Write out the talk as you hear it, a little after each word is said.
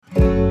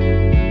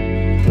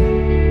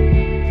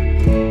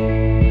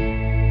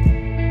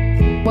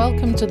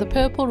Welcome to the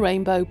Purple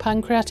Rainbow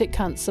Pancreatic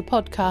Cancer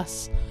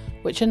podcasts,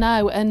 which are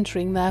now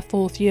entering their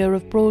 4th year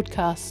of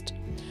broadcast.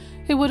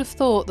 Who would have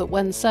thought that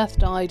when Seth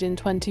died in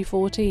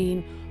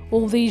 2014,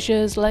 all these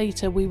years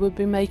later we would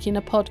be making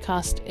a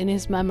podcast in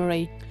his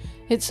memory?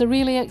 It's a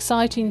really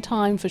exciting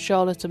time for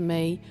Charlotte and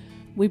me.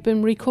 We've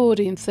been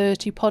recording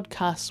 30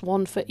 podcasts,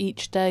 one for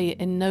each day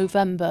in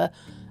November,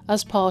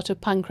 as part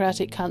of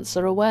Pancreatic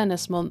Cancer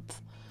Awareness Month.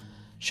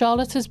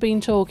 Charlotte has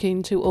been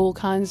talking to all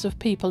kinds of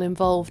people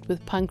involved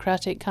with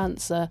pancreatic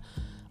cancer,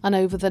 and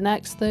over the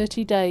next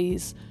 30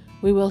 days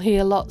we will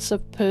hear lots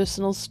of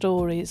personal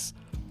stories.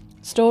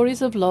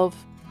 Stories of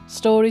love,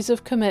 stories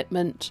of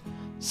commitment,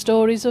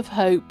 stories of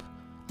hope,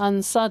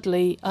 and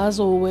sadly,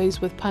 as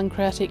always with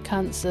pancreatic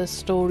cancer,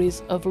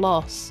 stories of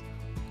loss.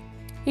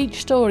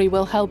 Each story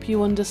will help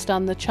you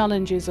understand the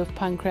challenges of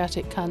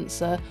pancreatic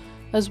cancer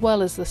as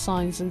well as the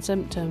signs and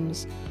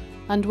symptoms,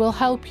 and will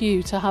help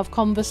you to have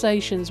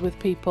conversations with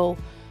people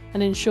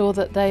and ensure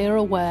that they are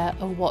aware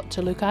of what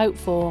to look out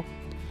for.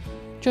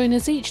 Join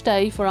us each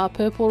day for our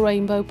Purple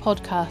Rainbow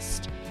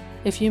podcast.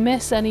 If you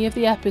miss any of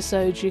the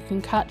episodes, you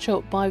can catch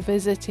up by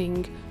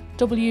visiting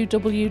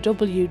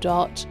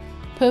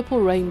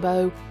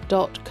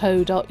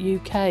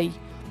www.purplerainbow.co.uk,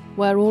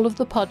 where all of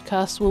the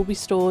podcasts will be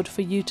stored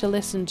for you to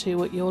listen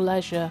to at your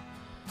leisure.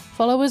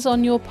 Follow us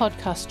on your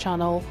podcast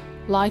channel,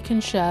 like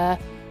and share,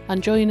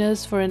 and join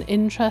us for an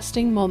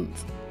interesting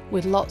month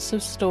with lots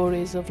of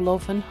stories of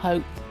love and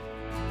hope.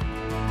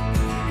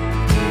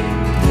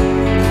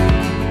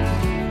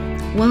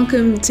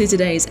 Welcome to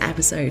today's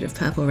episode of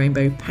Purple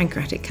Rainbow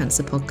Pancreatic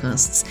Cancer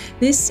Podcasts.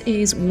 This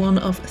is one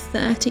of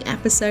 30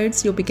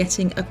 episodes you'll be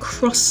getting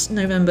across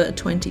November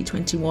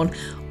 2021,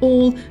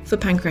 all for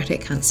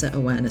Pancreatic Cancer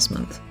Awareness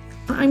Month.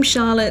 I'm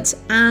Charlotte,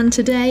 and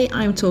today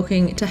I'm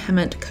talking to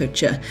Hemant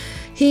Kochhar.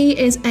 He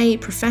is a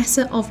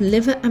professor of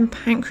liver and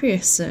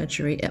pancreas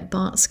surgery at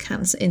Barts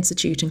Cancer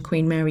Institute and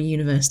Queen Mary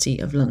University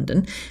of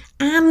London,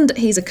 and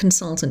he's a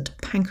consultant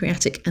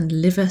pancreatic and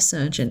liver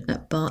surgeon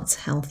at Barts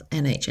Health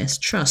NHS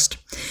Trust.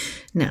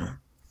 Now,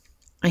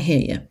 I hear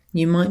you.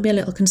 You might be a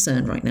little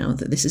concerned right now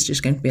that this is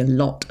just going to be a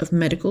lot of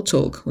medical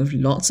talk with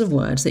lots of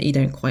words that you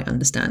don't quite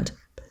understand.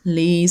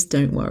 Please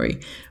don't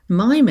worry.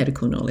 My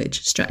medical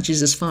knowledge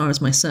stretches as far as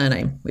my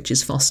surname, which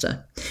is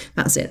Foster.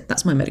 That's it.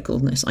 That's my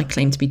medicalness. I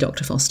claim to be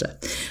Dr. Foster.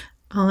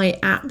 I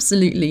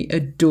absolutely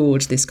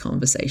adored this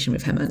conversation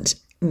with Hemant.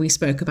 We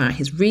spoke about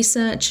his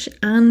research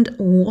and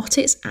what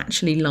it's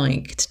actually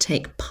like to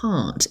take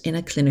part in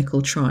a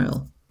clinical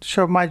trial.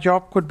 So my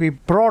job could be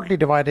broadly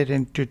divided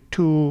into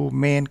two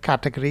main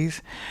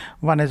categories.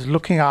 One is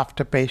looking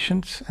after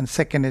patients, and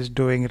second is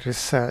doing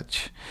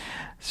research.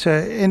 So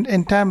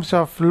in terms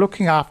of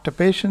looking after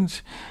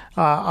patients,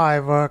 I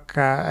work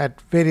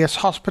at various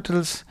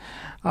hospitals.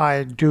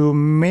 I do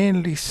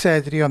mainly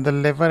surgery on the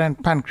liver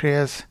and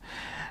pancreas,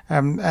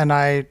 and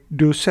I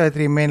do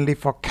surgery mainly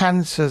for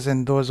cancers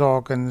in those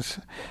organs.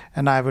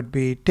 And I would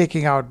be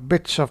taking out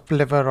bits of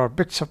liver or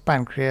bits of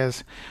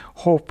pancreas,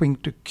 hoping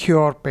to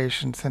cure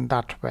patients in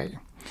that way.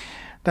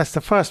 That's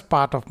the first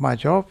part of my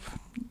job.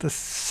 The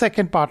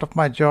second part of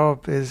my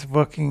job is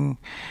working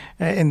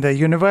in the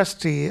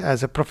university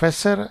as a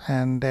professor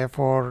and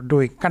therefore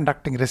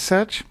conducting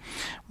research.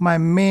 My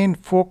main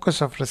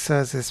focus of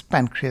research is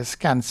pancreas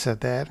cancer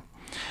there.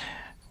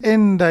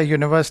 In the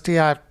university,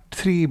 I have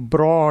three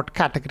broad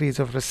categories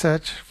of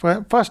research.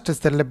 First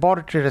is the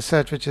laboratory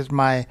research, which is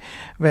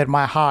where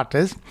my heart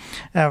is,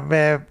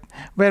 where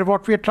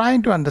what we are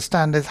trying to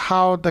understand is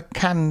how the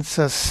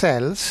cancer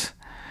cells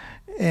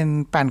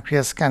in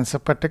pancreas cancer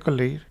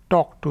particularly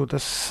talk to the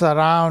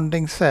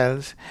surrounding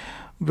cells,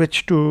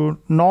 which to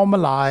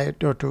normal eye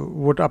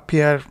would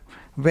appear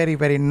very,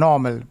 very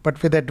normal.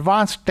 But with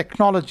advanced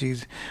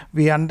technologies,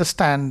 we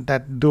understand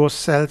that those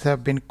cells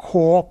have been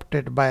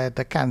co-opted by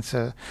the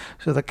cancer.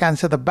 So the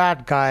cancer, the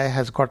bad guy,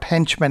 has got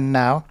henchmen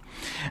now.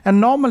 And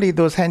normally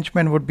those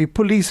henchmen would be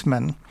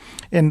policemen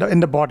in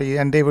the body,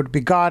 and they would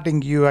be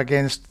guarding you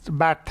against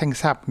bad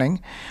things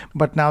happening.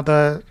 But now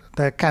the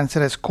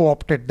cancer has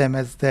co-opted them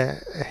as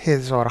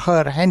his or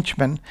her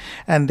henchmen,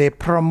 and they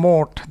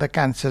promote the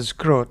cancer's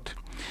growth.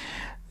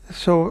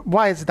 So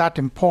why is that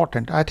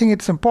important? I think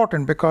it's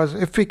important because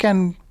if we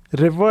can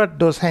revert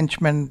those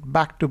henchmen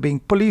back to being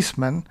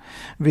policemen,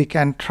 we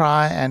can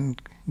try and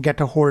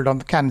get a hold on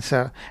the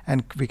cancer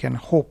and we can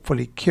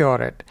hopefully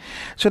cure it.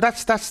 So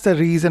that's the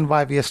reason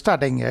why we are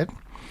studying it.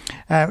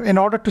 In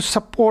order to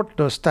support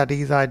those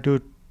studies, I do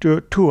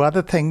two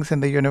other things in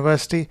the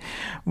university.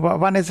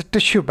 One is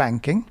tissue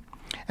banking.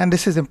 And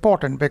this is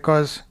important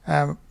because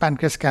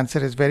pancreas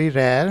cancer is very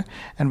rare,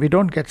 and we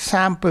don't get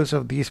samples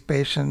of these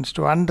patients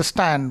to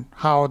understand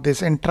how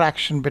this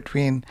interaction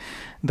between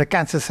the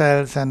cancer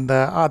cells and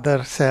the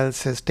other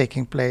cells is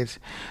taking place.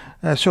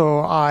 So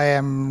I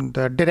am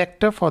the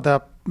director for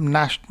the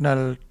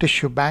National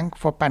Tissue Bank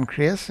for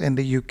Pancreas in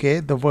the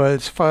UK, the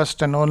world's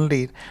first and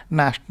only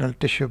national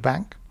tissue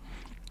bank.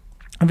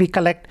 We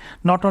collect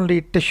not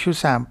only tissue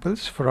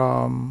samples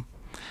from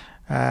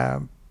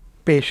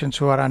patients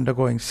who are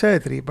undergoing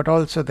surgery, but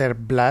also their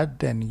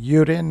blood and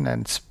urine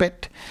and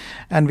spit.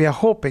 And we are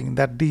hoping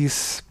that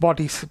these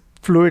body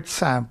fluid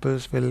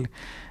samples will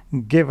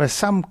give us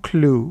some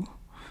clue,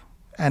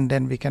 and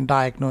then we can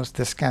diagnose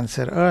this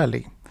cancer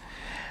early.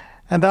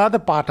 And the other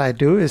part I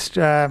do is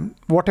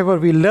whatever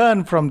we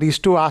learn from these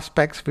two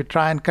aspects, we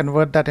try and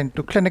convert that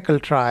into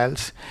clinical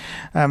trials.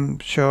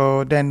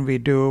 So then we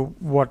do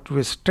what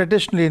was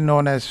traditionally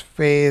known as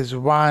phase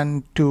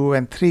 1, 2,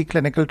 and 3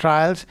 clinical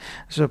trials.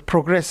 So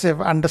progressive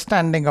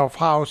understanding of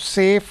how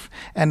safe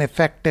and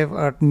effective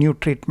a new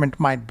treatment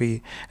might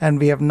be. And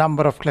we have a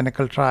number of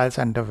clinical trials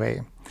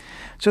underway.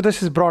 So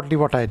this is broadly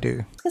what I do. I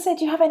was going to say,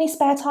 do you have any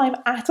spare time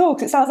at all?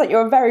 Because it sounds like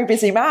you're a very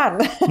busy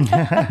man.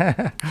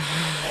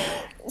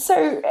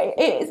 So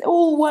it's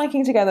all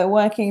working together,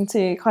 working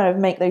to kind of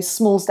make those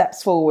small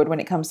steps forward when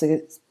it comes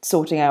to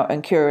sorting out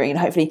and curing and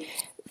hopefully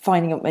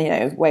finding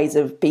ways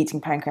of beating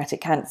pancreatic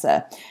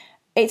cancer.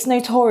 It's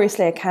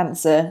notoriously a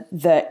cancer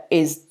that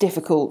is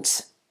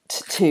difficult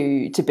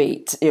to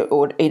beat,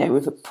 or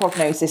with a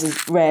prognosis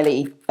is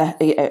rarely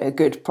a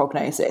good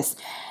prognosis.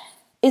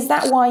 Is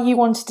that why you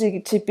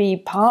wanted to be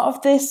part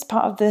of this,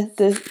 part of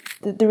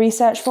the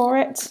research for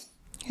it?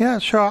 Yeah,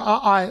 sure.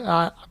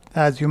 I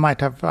as you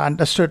might have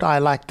understood, I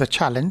like the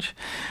challenge.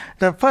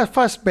 The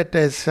first bit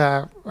is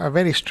a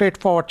very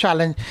straightforward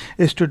challenge,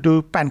 is to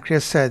do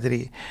pancreas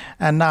surgery.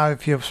 And now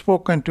if you've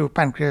spoken to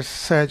pancreas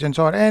surgeons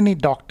or any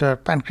doctor,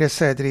 pancreas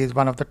surgery is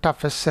one of the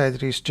toughest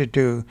surgeries to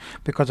do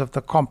because of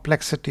the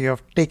complexity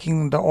of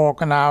taking the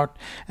organ out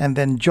and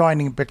then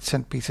joining bits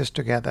and pieces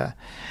together.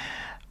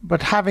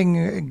 But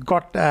having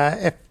got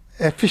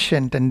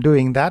efficient in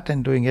doing that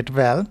and doing it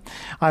well,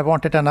 I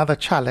wanted another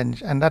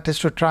challenge, and that is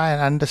to try and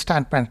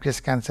understand pancreas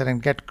cancer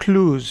and get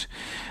clues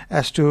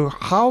as to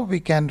how we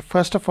can,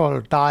 first of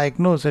all,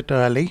 diagnose it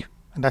early.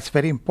 And that's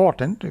very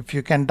important. If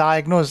you can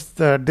diagnose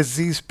the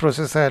disease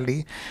process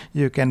early,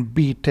 you can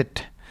beat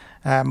it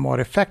more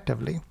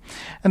effectively.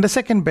 And the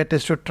second bit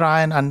is to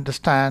try and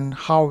understand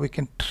how we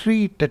can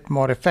treat it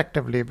more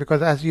effectively,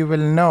 because as you will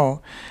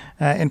know,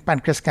 in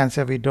pancreas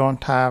cancer, we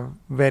don't have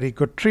very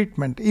good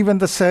treatment. Even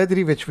the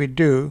surgery which we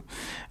do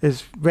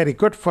is very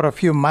good for a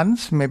few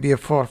months, maybe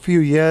for a few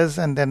years,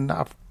 and then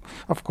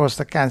of course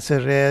the cancer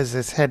rears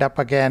its head up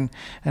again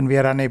and we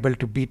are unable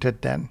to beat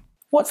it then.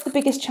 What's the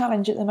biggest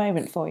challenge at the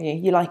moment for you?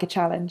 You like a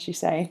challenge, you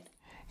say?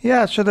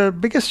 Yeah, so the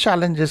biggest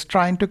challenge is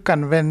trying to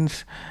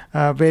convince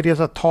various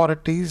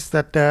authorities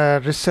that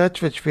the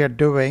research which we are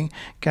doing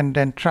can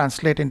then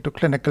translate into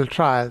clinical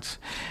trials.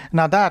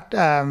 Now that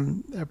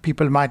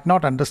people might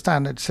not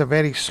understand, it's a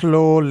very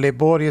slow,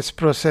 laborious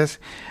process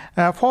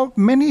for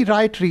many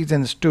right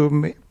reasons,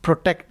 to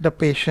protect the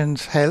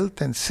patient's health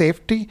and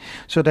safety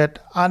so that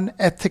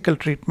unethical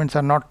treatments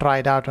are not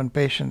tried out on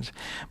patients.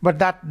 But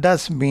that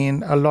does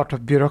mean a lot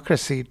of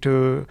bureaucracy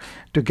to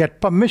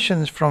get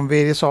permissions from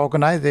various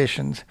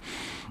organizations.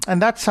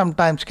 And that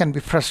sometimes can be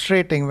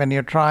frustrating when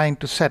you're trying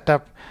to set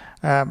up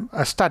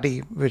a study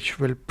which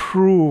will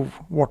prove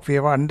what we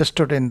have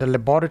understood in the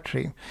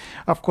laboratory.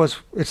 Of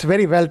course, it's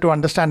very well to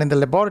understand in the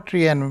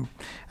laboratory, and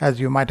as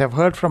you might have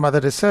heard from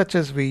other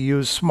researchers, we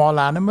use small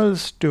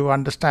animals to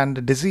understand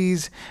the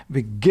disease.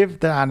 We give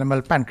the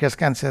animal pancreas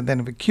cancer,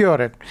 then we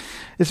cure it.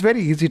 It's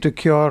very easy to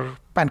cure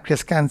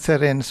pancreas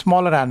cancer in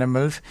smaller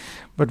animals,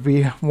 but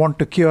we want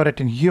to cure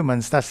it in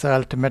humans. That's the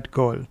ultimate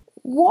goal.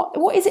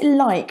 What is it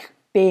like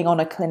being on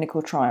a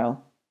clinical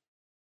trial?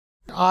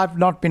 I've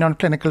not been on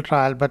clinical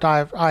trial, but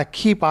I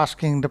keep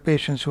asking the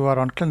patients who are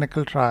on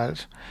clinical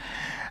trials.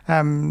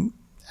 And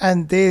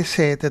they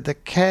say that the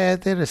care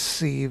they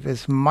receive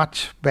is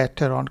much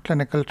better on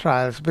clinical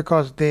trials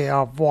because they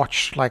are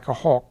watched like a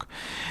hawk.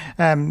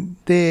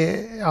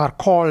 They are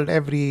called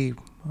every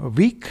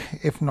week,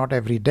 if not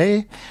every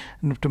day,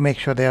 to make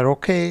sure they are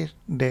okay.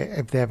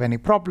 If they have any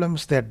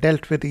problems, they're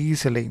dealt with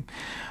easily.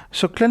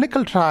 So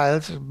clinical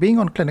trials, being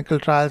on clinical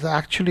trials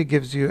actually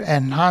gives you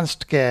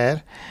enhanced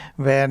care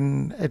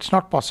when it's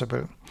not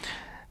possible.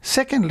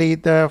 Secondly,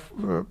 the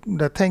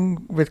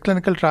thing with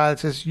clinical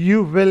trials is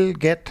you will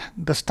get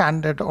the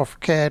standard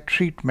of care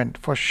treatment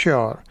for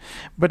sure.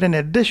 But in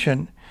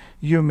addition,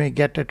 you may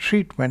get a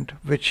treatment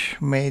which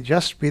may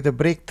just be the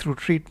breakthrough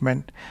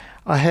treatment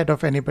ahead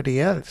of anybody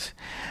else.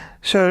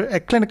 So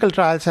clinical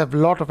trials have a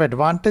lot of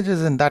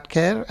advantages in that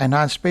care,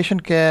 enhanced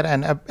patient care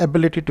and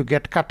ability to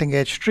get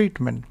cutting-edge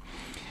treatment.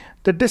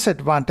 The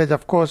disadvantage,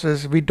 of course,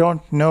 is we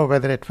don't know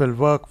whether it will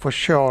work for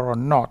sure or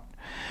not.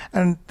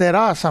 And there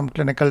are some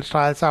clinical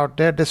trials out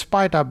there,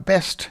 despite our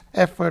best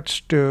efforts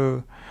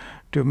to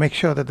make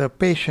sure that the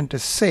patient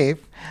is safe,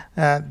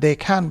 they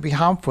can be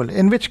harmful,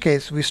 in which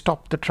case we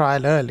stop the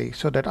trial early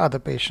so that other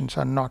patients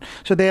are not.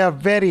 So they are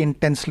very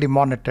intensely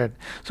monitored.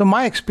 So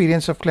my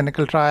experience of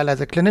clinical trial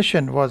as a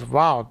clinician was,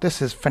 wow,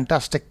 this is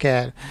fantastic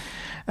care.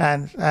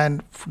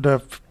 And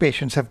the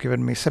patients have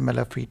given me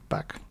similar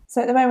feedback.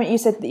 So at the moment you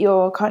said that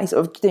you're currently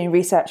sort of doing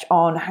research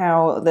on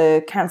how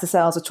the cancer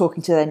cells are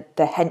talking to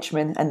the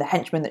henchmen and the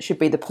henchmen that should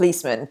be the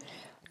policemen.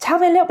 Tell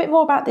me a little bit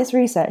more about this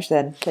research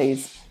then,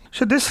 please.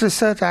 So this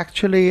research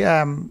actually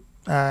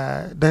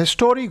the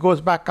story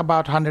goes back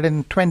about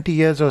 120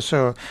 years or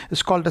so.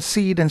 It's called the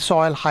seed and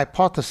soil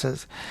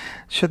hypothesis.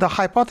 So the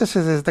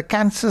hypothesis is the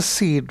cancer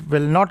seed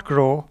will not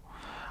grow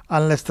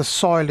unless the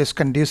soil is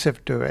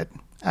conducive to it.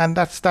 And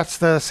that's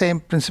the same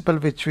principle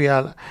which we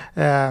are,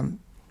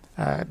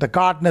 the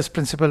gardener's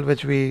principle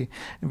which we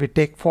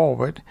take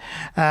forward.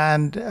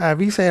 And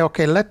we say,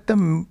 okay, let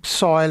the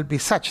soil be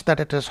such that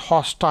it is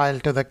hostile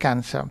to the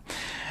cancer.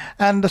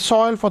 And the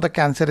soil for the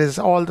cancer is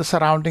all the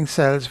surrounding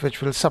cells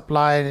which will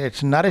supply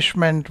its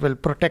nourishment, will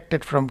protect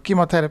it from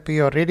chemotherapy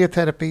or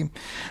radiotherapy.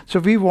 So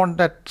we want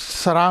that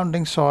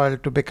surrounding soil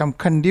to become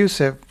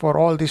conducive for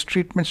all these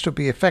treatments to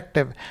be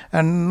effective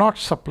and not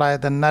supply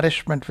the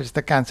nourishment which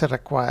the cancer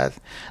requires.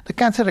 The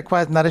cancer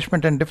requires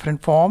nourishment in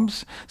different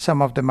forms.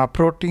 Some of them are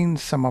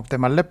proteins, some of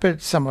them are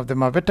lipids, some of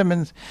them are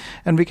vitamins.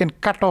 And we can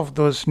cut off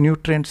those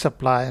nutrient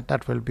supply.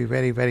 That will be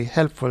very, very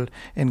helpful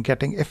in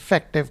getting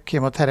effective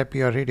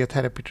chemotherapy or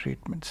radiotherapy treatments.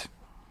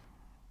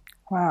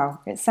 Wow,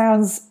 it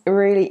sounds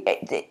really.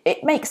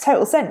 It makes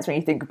total sense when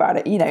you think about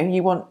it.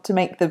 You want to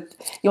make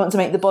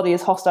the body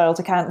as hostile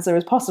to cancer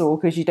as possible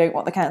because you don't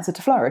want the cancer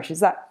to flourish.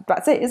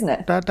 That's it, isn't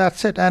it?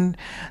 That's it, and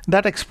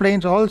that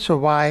explains also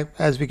why,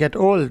 as we get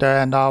older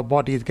and our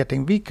body is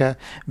getting weaker,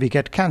 we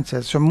get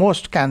cancers. So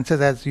most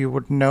cancers, as you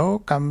would know,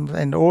 come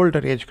in the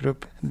older age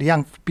group. The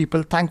young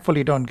people,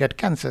 thankfully, don't get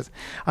cancers.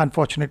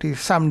 Unfortunately,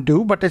 some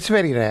do, but it's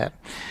very rare.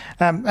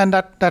 And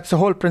that's the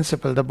whole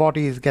principle. The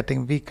body is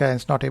getting weaker and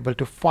is not able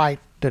to fight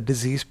the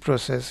disease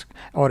process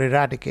or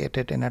eradicate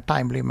it in a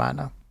timely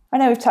manner. I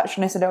know we've touched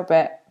on this a little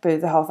bit,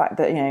 but the whole fact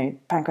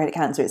that pancreatic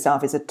cancer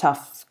itself is a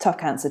tough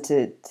cancer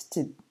to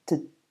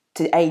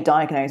A,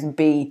 diagnose, and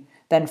B,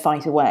 then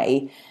fight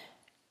away.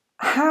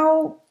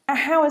 How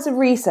as a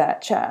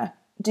researcher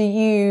do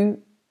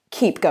you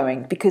keep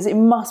going? Because it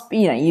must be,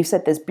 you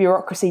said there's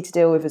bureaucracy to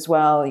deal with as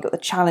well. You've got the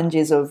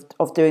challenges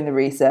of doing the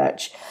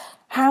research.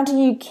 How do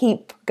you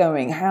keep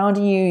going? How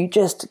do you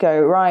just go,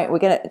 right, we're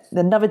going to,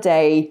 another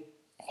day,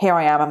 here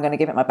I am, I'm going to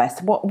give it my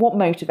best. What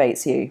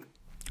motivates you?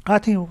 I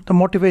think the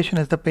motivation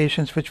is the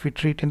patients which we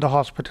treat in the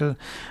hospital.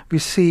 We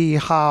see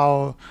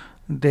how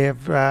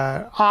they've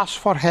asked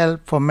for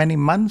help for many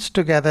months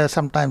together,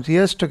 sometimes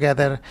years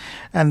together,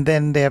 and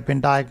then they have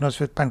been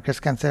diagnosed with pancreas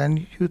cancer.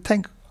 And you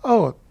think,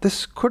 oh,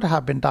 this could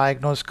have been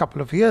diagnosed a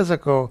couple of years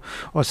ago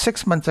or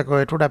 6 months ago.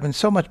 It would have been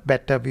so much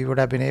better. We would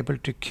have been able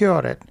to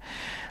cure it.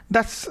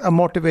 That's a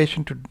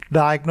motivation to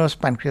diagnose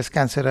pancreas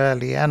cancer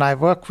early. And I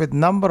work with a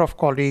number of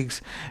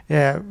colleagues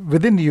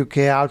within the UK,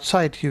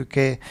 outside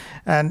UK.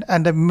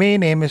 And the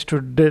main aim is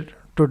to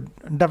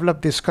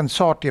develop these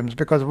consortiums,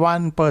 because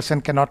one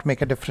person cannot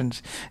make a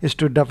difference, is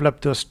to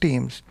develop those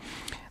teams.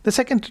 The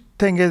second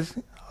thing is,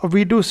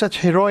 we do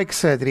such heroic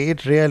surgery.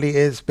 It really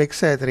is big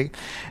surgery.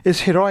 It's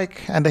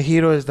heroic, and the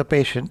hero is the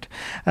patient,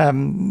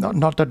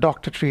 not the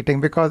doctor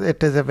treating, because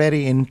it is a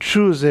very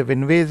intrusive,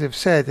 invasive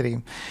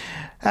surgery.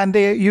 And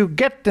you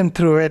get them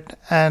through it,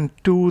 and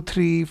 2,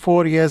 3,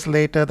 4 years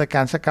later, the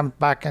cancer comes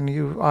back and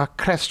you are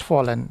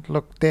crestfallen.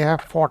 Look, they have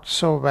fought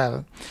so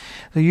well.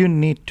 So you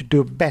need to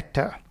do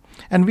better.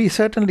 And we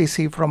certainly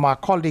see from our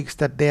colleagues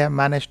that they have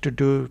managed to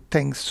do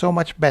things so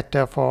much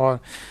better for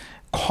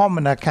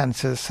commoner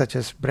cancers such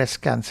as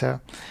breast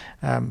cancer,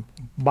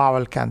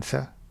 bowel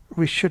cancer.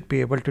 We should be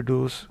able to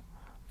do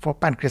for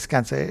pancreas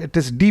cancer. It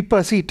is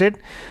deeper seated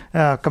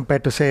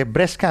compared to, say,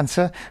 breast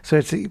cancer, so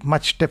it's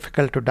much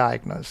difficult to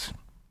diagnose.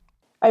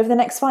 Over the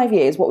next 5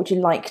 years, what would you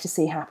like to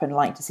see happen,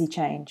 like to see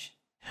change?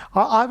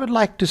 I would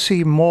like to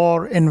see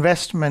more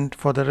investment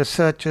for the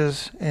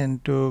researchers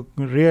into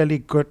really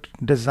good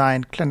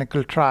designed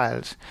clinical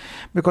trials,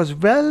 because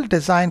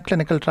well-designed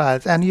clinical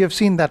trials, and you have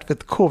seen that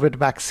with COVID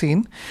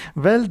vaccine,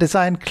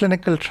 well-designed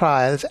clinical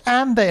trials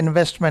and the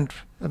investment,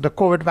 the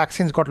COVID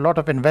vaccines got a lot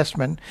of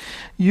investment,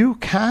 you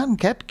can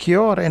get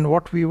cure in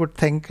what we would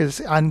think is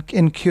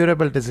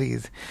incurable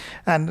disease.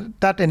 And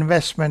that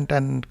investment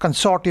and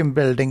consortium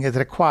building is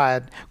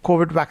required.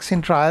 COVID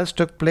vaccine trials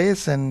took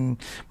place in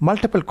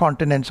multiple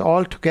continents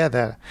all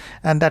together.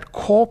 And that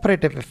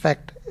cooperative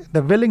effect,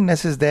 the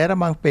willingness is there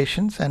among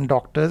patients and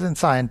doctors and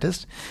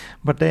scientists,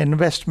 but the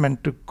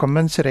investment to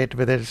commensurate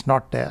with it is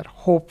not there.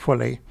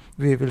 Hopefully,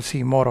 we will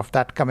see more of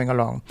that coming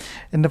along.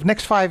 In the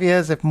next 5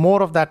 years, if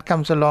more of that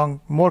comes along,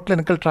 more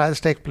clinical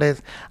trials take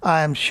place,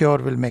 I am sure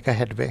we'll make a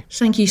headway.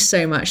 Thank you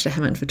so much to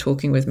Hemant for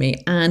talking with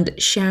me and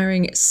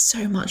sharing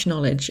so much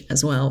knowledge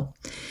as well.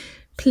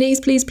 Please,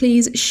 please,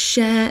 please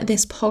share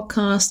this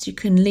podcast. You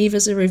can leave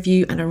us a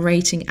review and a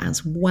rating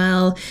as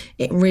well.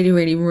 It really,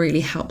 really, really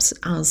helps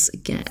us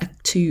get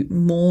to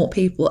more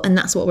people. And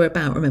that's what we're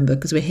about, remember,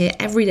 because we're here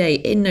every day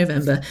in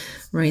November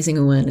raising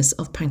awareness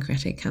of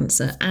pancreatic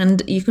cancer.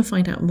 And you can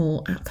find out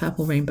more at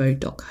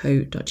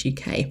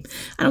purplerainbow.co.uk.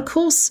 And of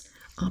course,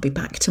 I'll be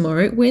back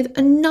tomorrow with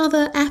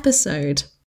another episode.